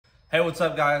Hey, what's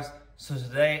up, guys? So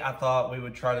today I thought we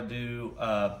would try to do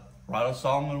write a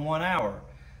song in 1 hour.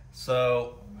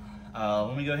 So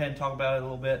let me go ahead and talk about it a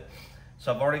little bit.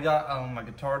 So I've already got my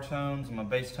guitar tones and my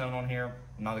bass tone on here.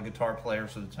 I'm not a guitar player,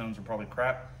 so the tones are probably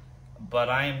crap. But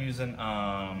I am using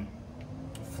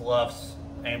Fluff's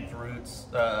Amped Roots,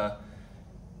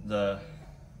 the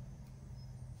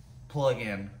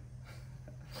plug-in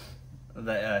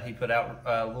that he put out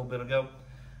a little bit ago.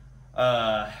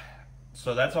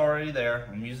 So that's already there.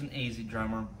 I'm using Easy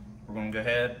Drummer. We're going to go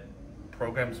ahead,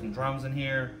 program some drums in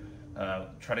here,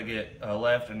 try to get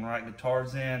left and right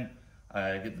guitars in,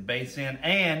 get the bass in,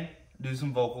 and do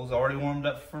some vocals. I already warmed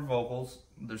up for vocals.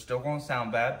 They're still going to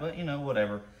sound bad, but you know,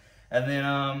 whatever. And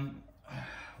then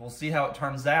we'll see how it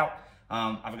turns out.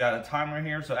 I've got a timer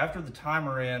here, so after the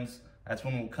timer ends, that's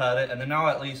when we'll cut it, and then I'll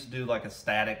at least do like a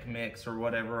static mix or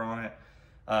whatever on it.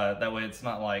 That way it's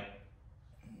not like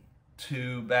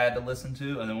too bad to listen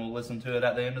to, and then we'll listen to it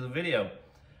at the end of the video.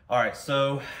 All right,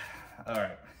 so, all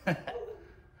right.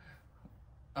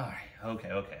 All right,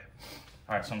 okay. All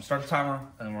right, so I'm gonna start the timer,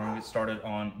 and then we're gonna get started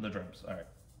on the drums. All right.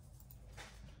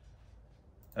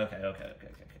 Okay.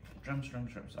 Drums.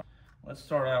 Let's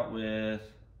start out with,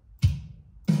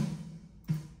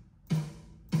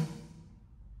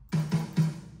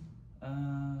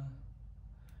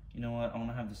 you know what? I want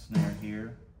to have the snare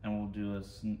here, and we'll do a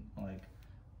like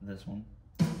this one.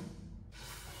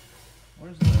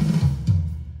 Where's the?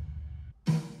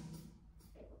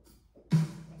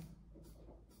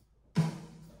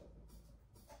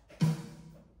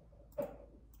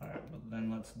 All right, but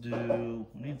then let's do.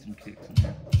 We need some kicks in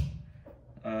here.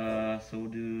 So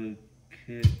we'll do a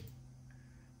kick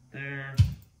there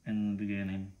in the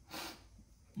beginning.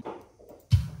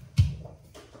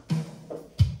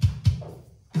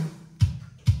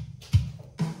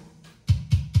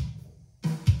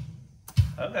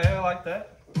 Okay, I like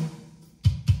that.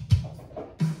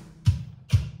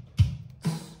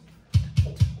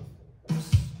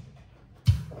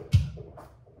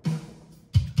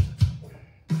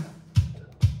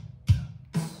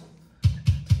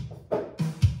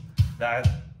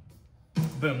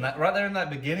 Boom, that right there in that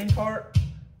beginning part,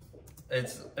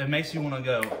 it makes you want to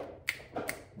go,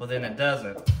 but then it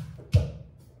doesn't.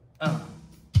 I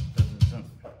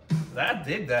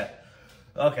dig that.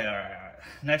 Okay, all right.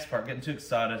 Next part, getting too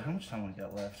excited. How much time we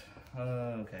got left?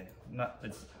 Okay,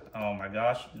 oh my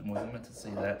gosh, I wasn't meant to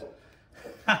see that.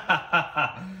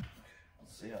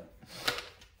 Let's see it.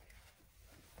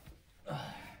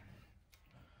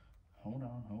 Hold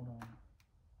on.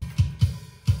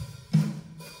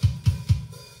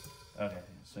 Okay,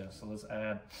 so let's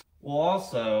add. Well,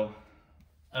 also,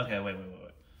 okay, wait.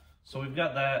 So we've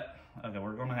got that. Okay,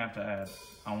 we're gonna have to add,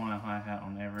 I want a hi-hat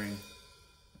on every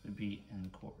beat in the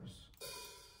chorus.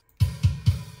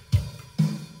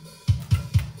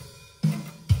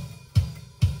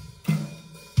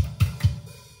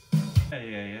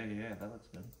 Yeah, that looks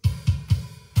good.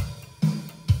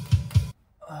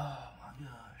 Oh my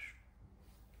gosh.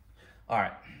 All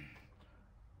right.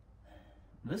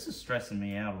 This is stressing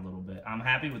me out a little bit. I'm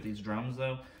happy with these drums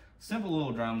though. Simple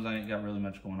little drums, I ain't got really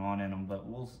much going on in them, but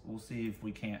we'll see if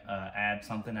we can't add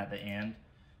something at the end.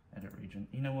 Edit region.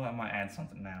 You know what, I might add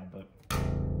something now, but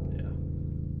yeah.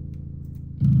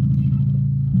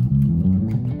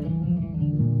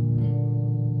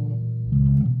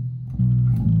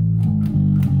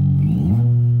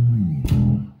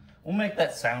 Make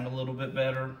that sound a little bit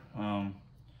better. And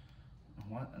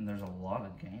there's a lot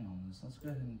of gain on this. Let's go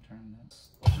ahead and turn that.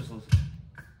 Let's just listen.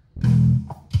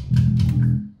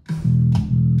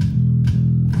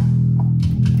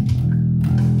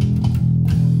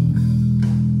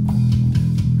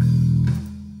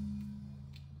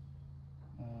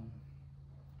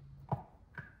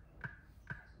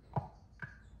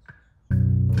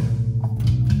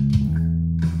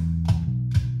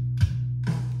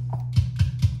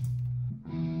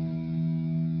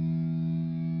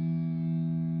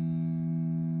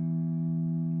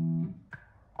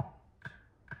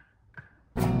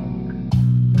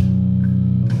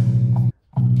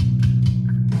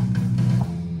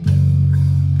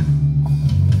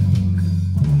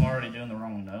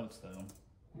 Though.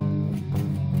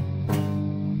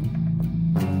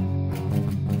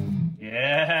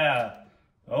 Yeah.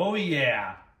 Oh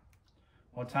yeah.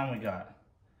 What time we got?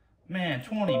 Man,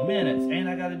 20 minutes. And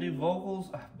I got to do vocals.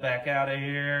 Back out of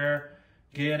here.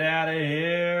 Get out of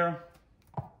here.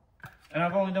 And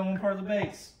I've only done one part of the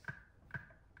bass.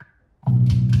 I'm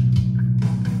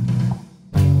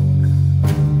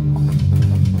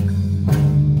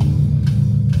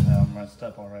messed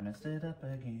up already. Messed it up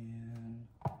again.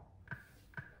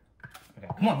 Okay,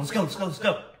 come on, let's go.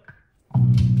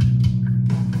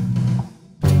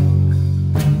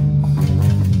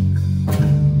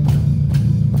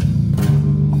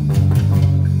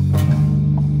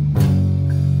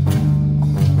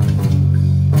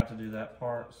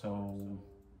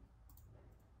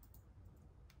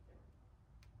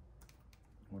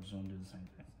 We're just gonna do the same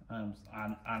thing.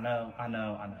 I know.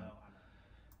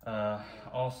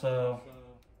 Also,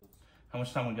 how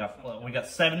much time we got? Well, we got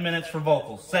 7 minutes for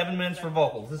vocals. 7 minutes for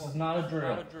vocals. This is not a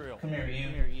drill. Come here,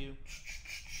 you.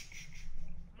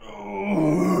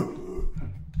 Oh.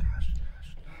 Gosh.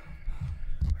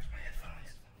 Where's my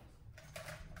headphones?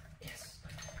 Yes.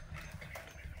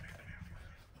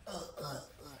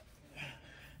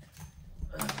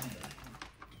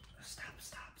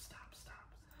 Stop.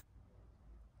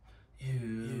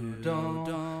 You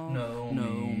don't know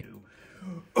me.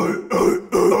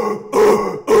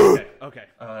 Okay.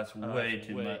 That's way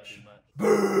too much.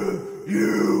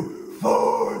 You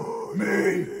for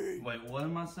me. Wait, what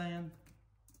am I saying?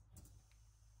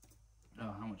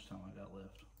 Oh, how much time I got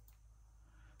left?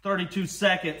 32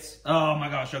 seconds. Oh my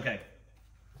gosh, okay.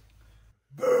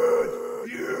 But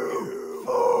you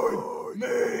for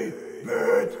me,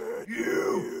 but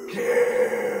you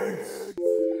can't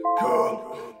come.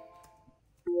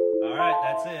 All right,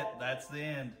 that's it. That's the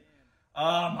end.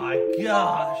 Oh my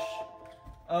gosh.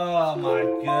 Oh my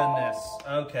goodness.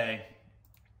 Okay.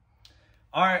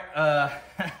 All right.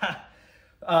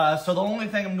 So the only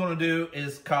thing I'm going to do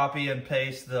is copy and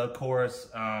paste the chorus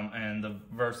and the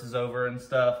verses over and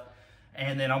stuff.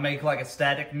 And then I'll make like a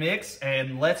static mix,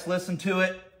 and let's listen to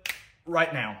it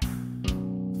right now.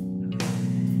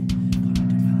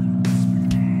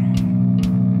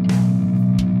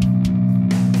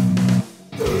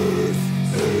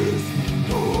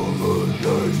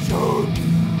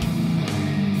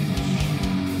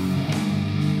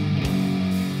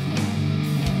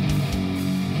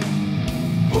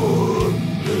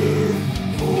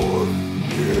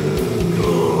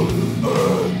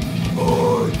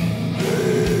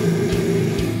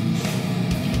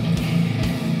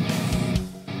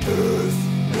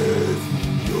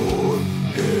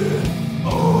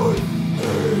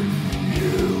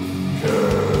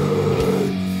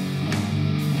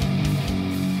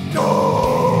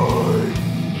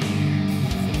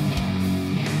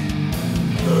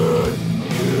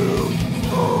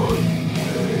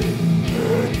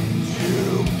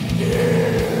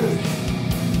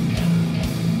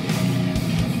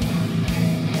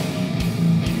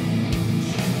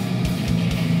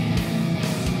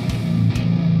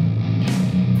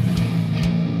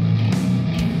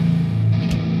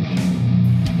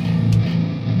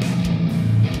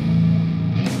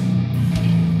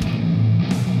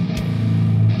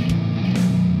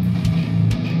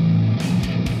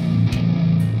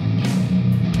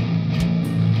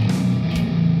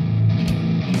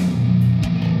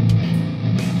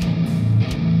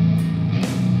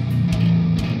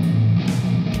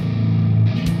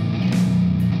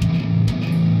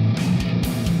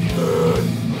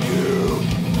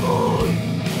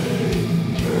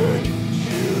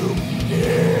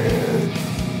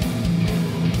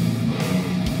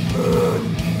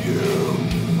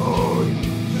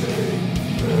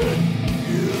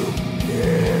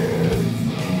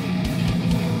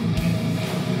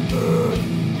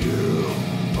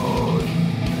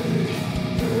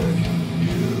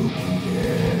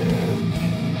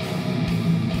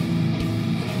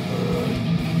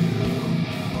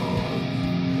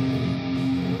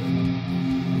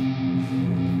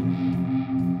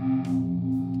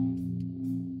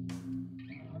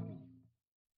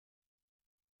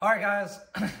 All right, guys,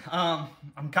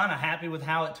 I'm kind of happy with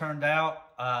how it turned out.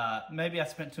 Maybe I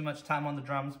spent too much time on the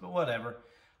drums, but whatever.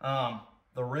 The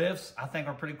riffs, I think,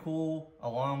 are pretty cool,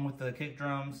 along with the kick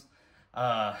drums.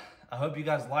 I hope you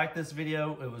guys liked this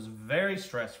video. It was very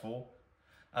stressful.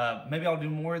 Maybe I'll do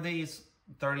more of these,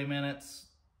 30 minutes,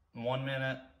 1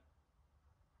 minute.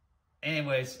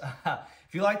 Anyways,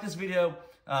 if you like this video,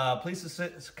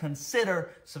 please consider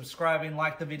subscribing,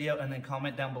 like the video, and then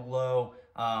comment down below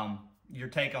your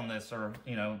take on this, or,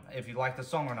 you know, if you like the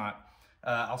song or not.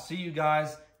 I'll see you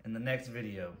guys in the next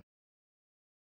video.